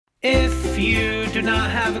If you do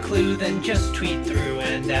not have a clue, then just tweet through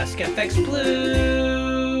and ask FX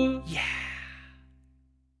Blue. Yeah.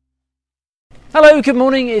 Hello, good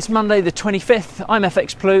morning. It's Monday the 25th. I'm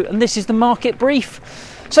FX Blue and this is the market brief.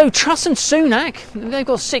 So Truss and Sunak, they've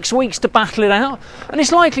got 6 weeks to battle it out, and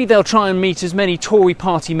it's likely they'll try and meet as many Tory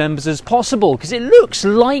party members as possible, because it looks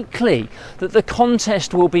likely that the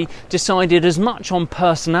contest will be decided as much on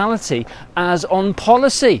personality as on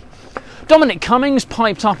policy. Dominic Cummings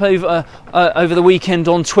piped up over the weekend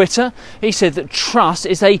on Twitter. He said that Truss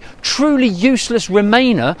is a truly useless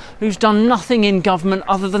Remainer who's done nothing in government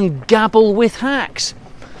other than gabble with hacks.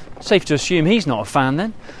 Safe to assume he's not a fan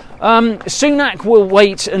then. Sunak will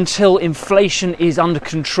wait until inflation is under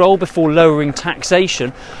control before lowering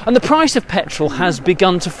taxation, and the price of petrol has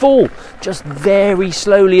begun to fall, just very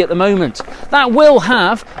slowly at the moment. That will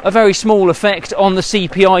have a very small effect on the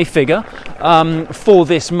CPI figure for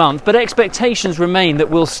this month, but expectations remain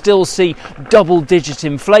that we'll still see double-digit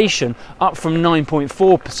inflation, up from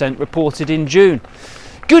 9.4% reported in June.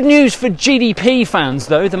 Good news for GDP fans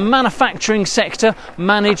though, the manufacturing sector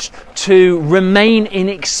managed to remain in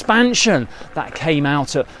expansion. That came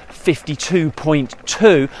out at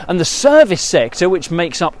 52.2, and the service sector, which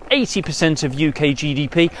makes up 80% of UK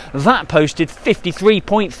GDP, that posted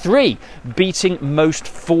 53.3, beating most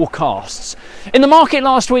forecasts. In the market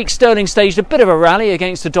last week, sterling staged a bit of a rally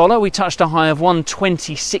against the dollar. We touched a high of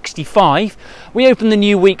 120.65. We opened the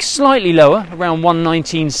new week slightly lower, around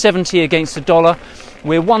 119.70 against the dollar.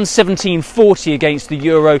 We're 117.40 against the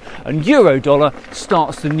euro, and euro dollar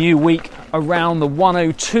starts the new week around the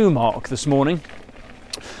 102 mark this morning.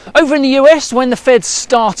 Over in the US, when the Fed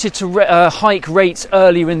started to hike rates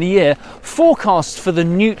earlier in the year, forecasts for the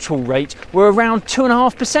neutral rate were around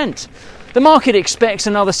 2.5%. The market expects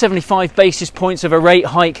another 75 basis points of a rate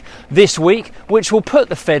hike this week, which will put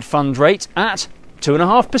the Fed fund rate at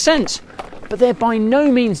 2.5%. But they're by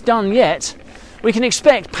no means done yet. We can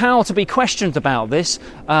expect Powell to be questioned about this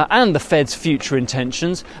and the Fed's future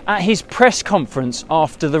intentions at his press conference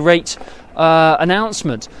after the rate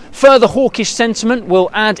announcement. Further hawkish sentiment will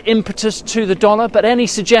add impetus to the dollar, but any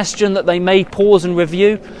suggestion that they may pause and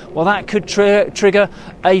review, well, that could trigger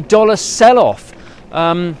a dollar sell-off.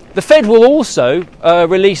 The Fed will also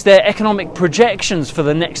release their economic projections for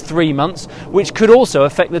the next 3 months, which could also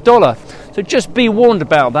affect the dollar. So just be warned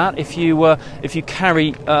about that if you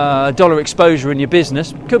carry dollar exposure in your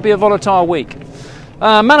business. Could be a volatile week.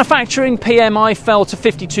 Manufacturing PMI fell to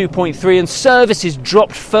 52.3 and services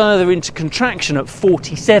dropped further into contraction at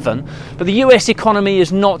 47. But the US economy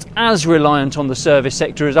is not as reliant on the service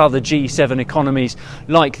sector as other G7 economies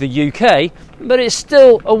like the UK, but it's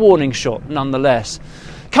still a warning shot nonetheless.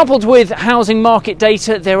 Coupled with housing market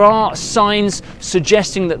data, there are signs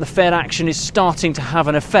suggesting that the Fed action is starting to have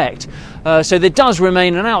an effect. So there does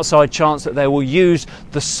remain an outside chance that they will use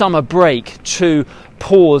the summer break to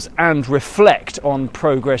pause and reflect on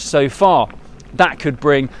progress so far. That could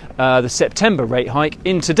bring the September rate hike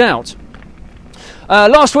into doubt.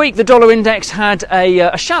 Last week, the dollar index had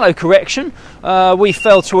a shallow correction. We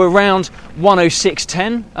fell to around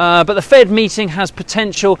 106.10, but the Fed meeting has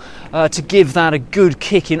potential to give that a good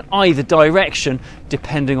kick in either direction,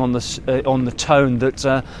 depending on the tone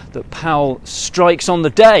that Powell strikes on the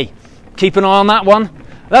day. Keep an eye on that one.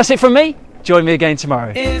 That's it from me. Join me again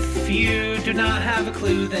tomorrow. If you do not have a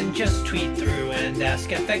clue, then just tweet through and ask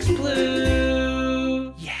FX Blue.